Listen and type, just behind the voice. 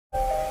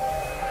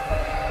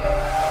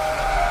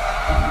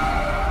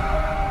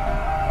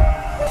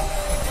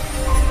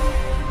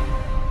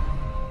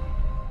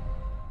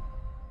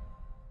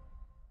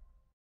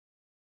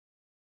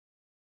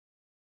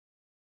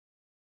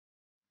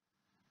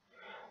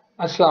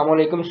Assalamu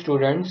alaikum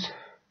students.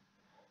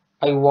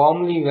 I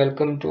warmly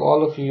welcome to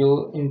all of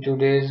you in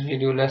today's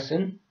video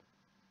lesson.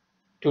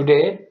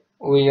 Today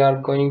we are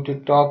going to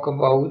talk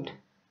about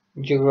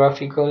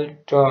geographical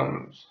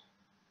terms.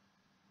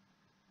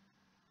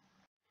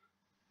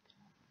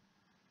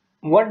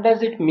 What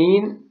does it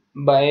mean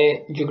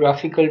by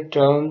geographical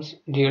terms,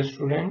 dear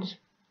students?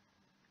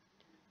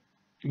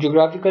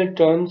 Geographical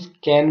terms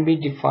can be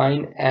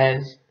defined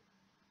as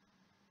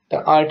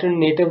the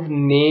alternative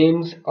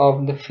names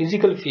of the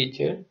physical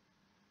feature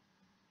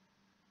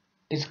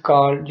is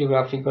called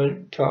geographical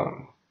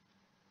term.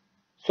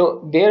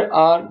 So there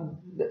are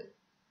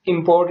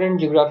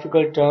important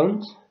geographical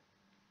terms.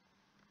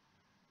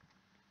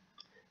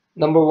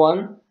 Number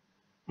one,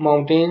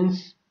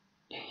 mountains,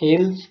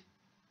 hills,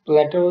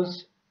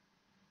 plateaus,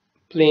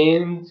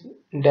 plains,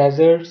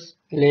 deserts,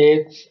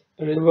 lakes,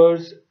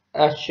 rivers,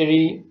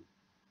 estuary,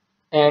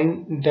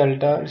 and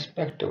delta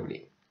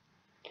respectively.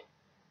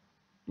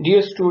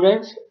 Dear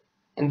students,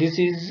 this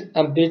is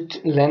a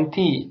bit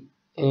lengthy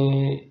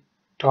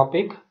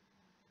topic,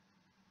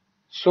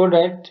 so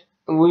that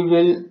we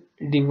will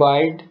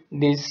divide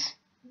this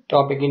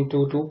topic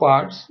into two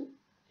parts.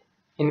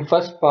 In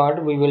first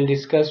part, we will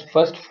discuss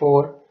first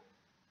four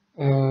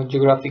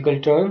geographical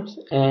terms,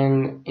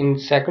 and in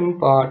second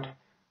part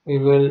we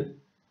will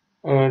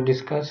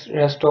discuss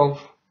rest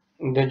of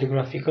the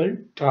geographical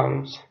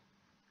terms.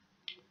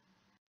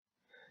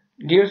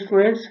 Dear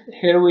students,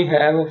 here we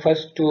have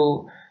first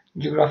two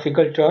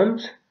geographical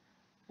terms,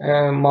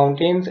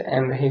 mountains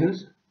and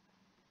hills.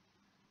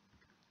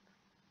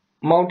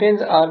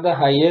 Mountains are the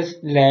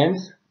highest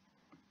lands.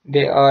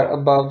 They are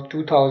above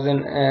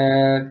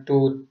 2000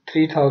 to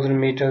 3000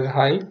 meters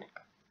height.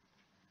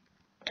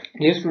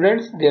 Dear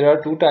students, there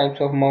are two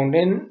types of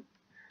mountain.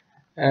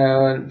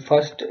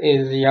 First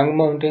is young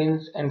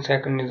mountains and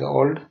second is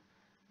old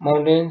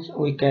mountains.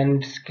 We can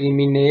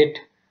discriminate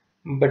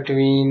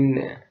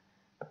between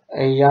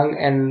young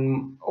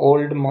and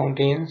old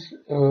mountains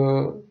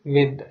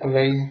with a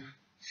very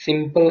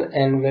simple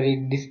and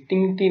very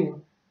distinctive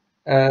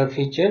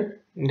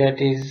feature,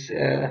 that is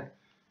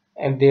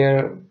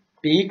their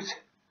peaks.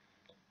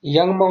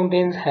 Young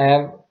mountains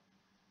have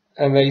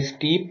a very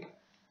steep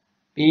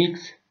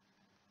peaks,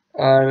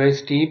 very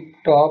steep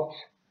tops,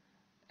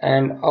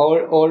 and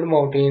our old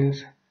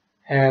mountains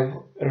have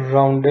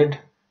rounded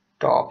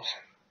tops.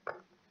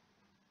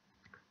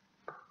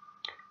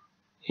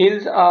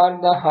 Hills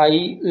are the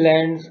high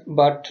lands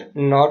but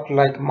not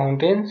like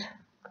mountains.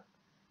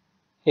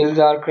 Hills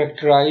are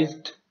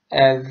characterized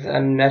as a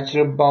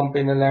natural bump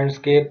in the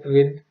landscape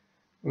with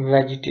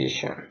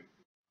vegetation.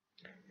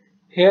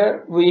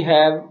 Here we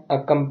have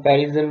a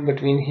comparison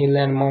between hill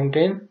and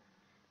mountain.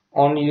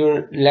 On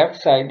your left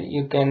side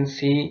you can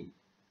see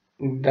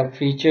the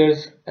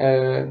features,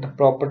 the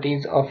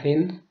properties of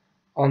hills.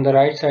 On the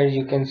right side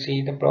you can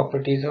see the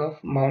properties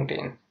of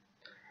mountain.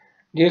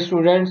 Dear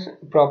students,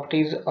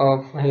 properties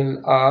of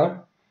hill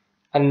are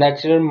a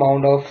natural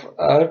mound of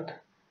earth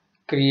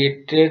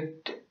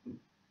created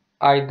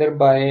either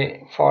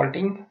by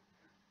faulting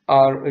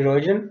or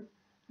erosion.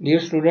 Dear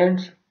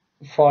students,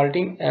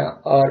 faulting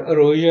or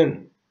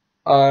erosion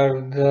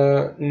are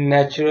the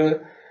natural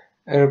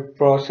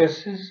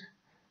processes.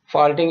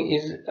 Faulting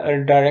is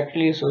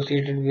directly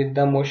associated with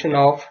the motion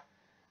of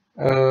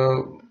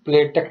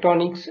plate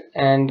tectonics,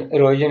 and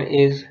erosion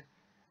is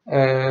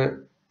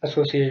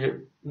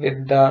associated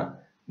with the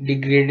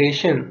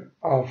degradation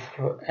of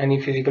any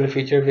physical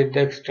feature with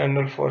the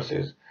external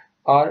forces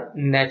or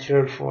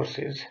natural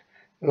forces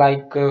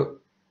like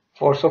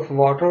force of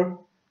water,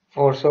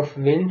 force of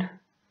wind,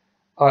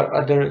 or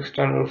other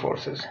external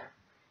forces.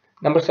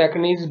 Number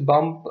second is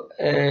bump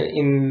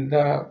in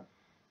the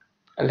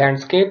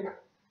landscape.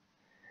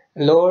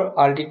 Lower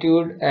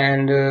altitude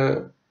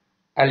and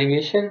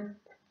elevation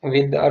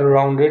with a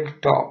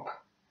rounded top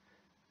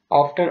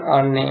often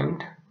are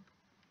named.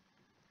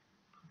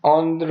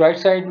 On the right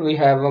side we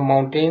have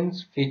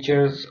mountains,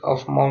 features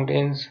of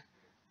mountains,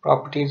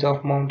 properties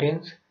of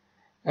mountains,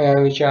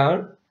 which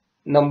are: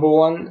 number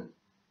one,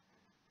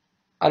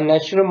 a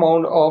natural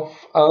mound of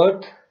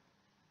earth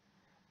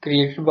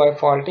created by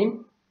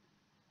faulting.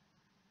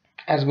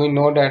 As we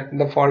know that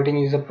the faulting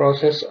is a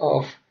process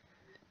of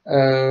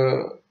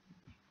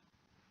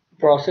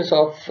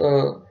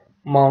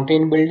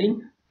mountain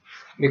building,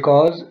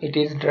 because it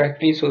is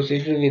directly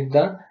associated with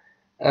the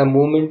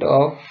movement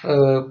of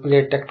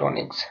plate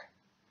tectonics.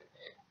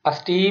 A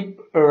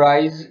steep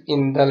rise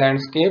in the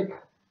landscape,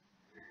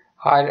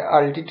 higher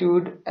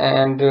altitude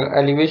and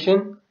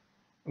elevation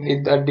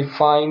with a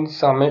defined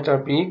summit or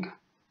peak,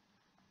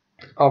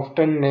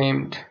 often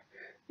named.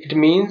 It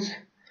means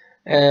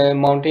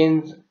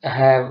mountains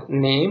have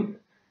name.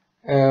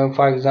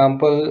 For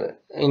example,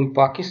 in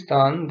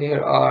Pakistan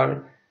there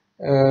are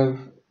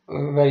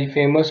very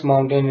famous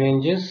mountain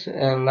ranges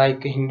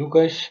like Hindu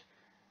Kush,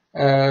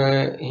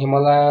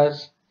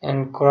 Himalayas,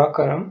 and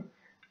Karakoram.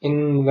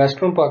 In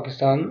western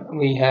Pakistan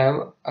we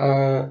have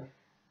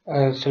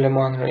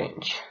Suleiman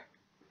range.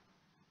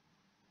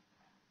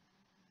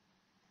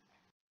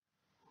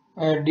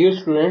 Dear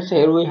students,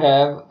 here we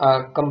have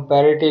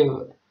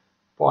comparative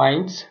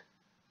points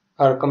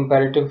or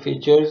comparative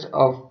features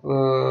of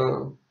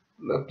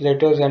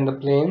plateaus and the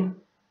plain,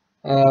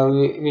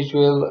 which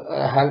will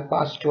help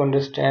us to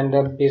understand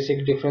the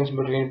basic difference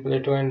between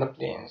plateau and the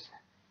plains.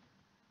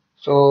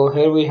 So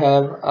here we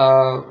have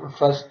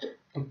first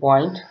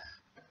point.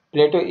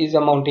 Plateau is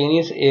a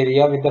mountainous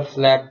area with a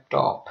flat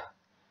top.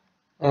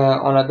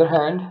 On other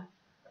hand,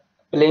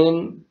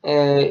 plain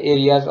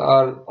areas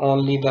are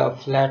only the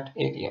flat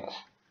areas.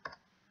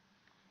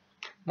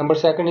 Number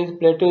second is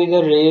plateau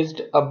is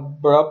raised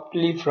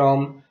abruptly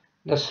from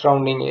the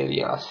surrounding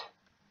areas.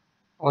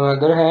 On the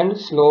other hand,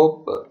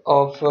 slope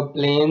of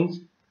plains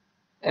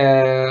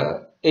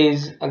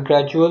is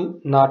gradual,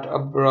 not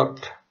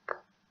abrupt.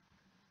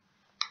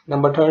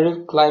 Number third is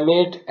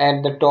climate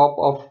at the top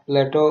of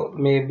plateau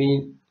may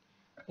be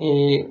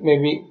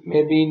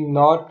maybe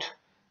not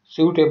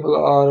suitable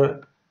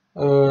or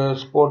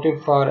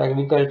supportive for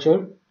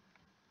agriculture,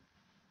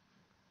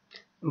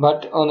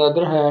 but on the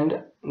other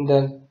hand,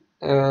 the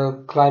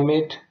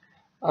climate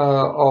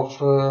of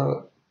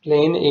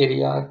plain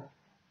areas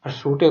are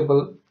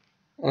suitable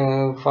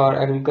for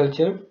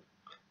agriculture.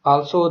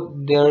 Also,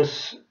 their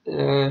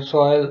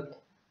soil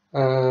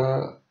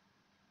uh,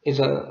 is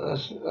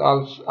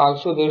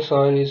also their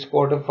soil is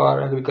supportive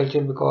for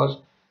agriculture because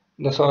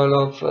the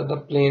soil of the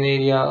plain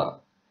area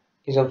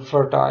is a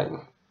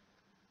fertile.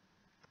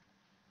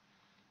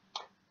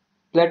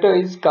 Plateau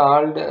is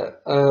called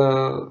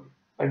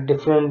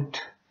different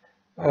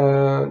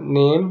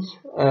names.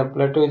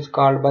 Plateau is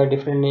called by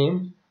different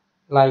names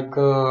like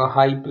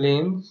high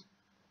plains,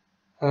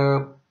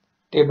 uh,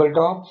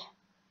 tabletops,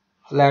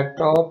 flat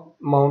top,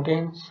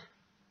 mountains,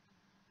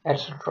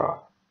 etc.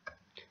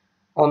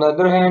 On the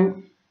other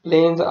hand,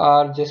 plains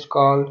are just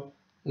called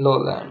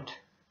lowland.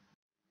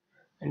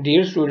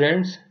 Dear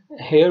students,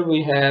 here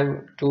we have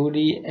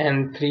 2D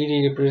and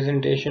 3D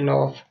representation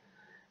of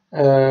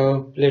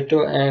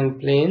plateau and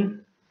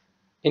plain.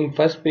 In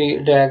first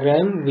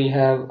diagram, we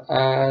have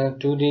a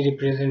 2D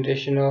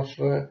representation of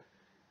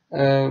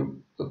uh,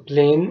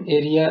 plain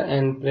area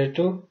and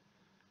plateau.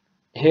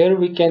 Here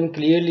we can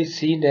clearly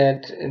see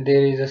that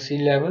there is a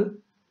sea level.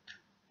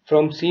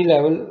 From sea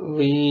level,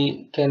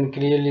 we can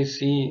clearly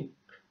see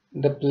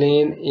the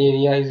plain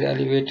area is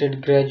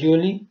elevated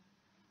gradually,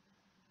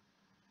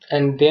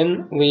 and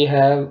then we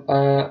have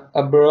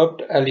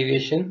abrupt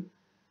elevation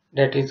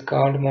that is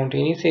called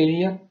mountainous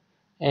area,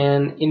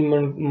 and in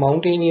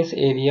mountainous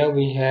area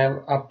we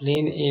have a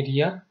plain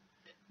area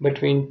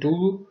between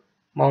two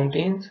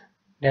mountains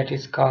that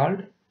is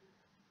called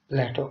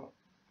plateau.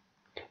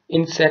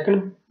 In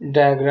second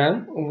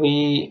diagram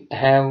we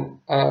have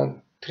a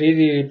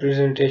 3D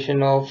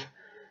representation of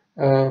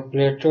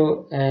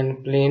plateau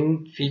and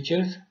plain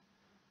features.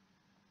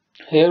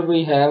 Here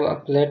we have a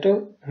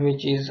plateau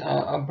which is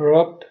an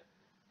abrupt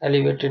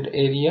elevated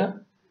area,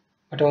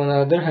 but on the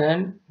other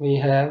hand we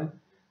have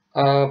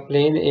a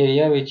plain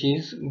area which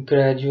is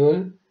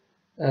gradual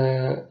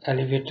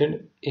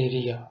elevated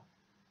area.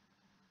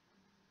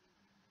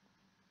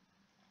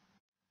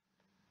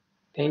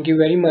 Thank you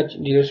very much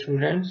dear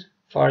students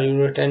for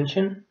your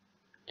attention.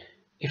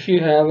 If you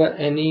have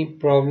any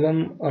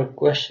problem or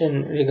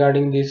question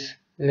regarding this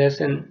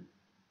lesson,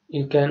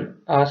 you can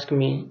ask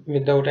me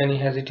without any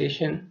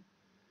hesitation.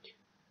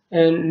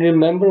 And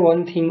remember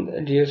one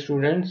thing dear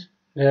students,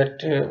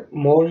 that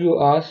more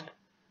you ask,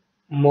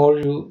 more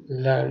you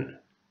learn.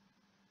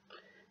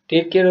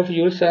 Take care of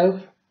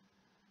yourself.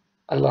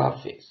 Allah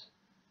Hafiz.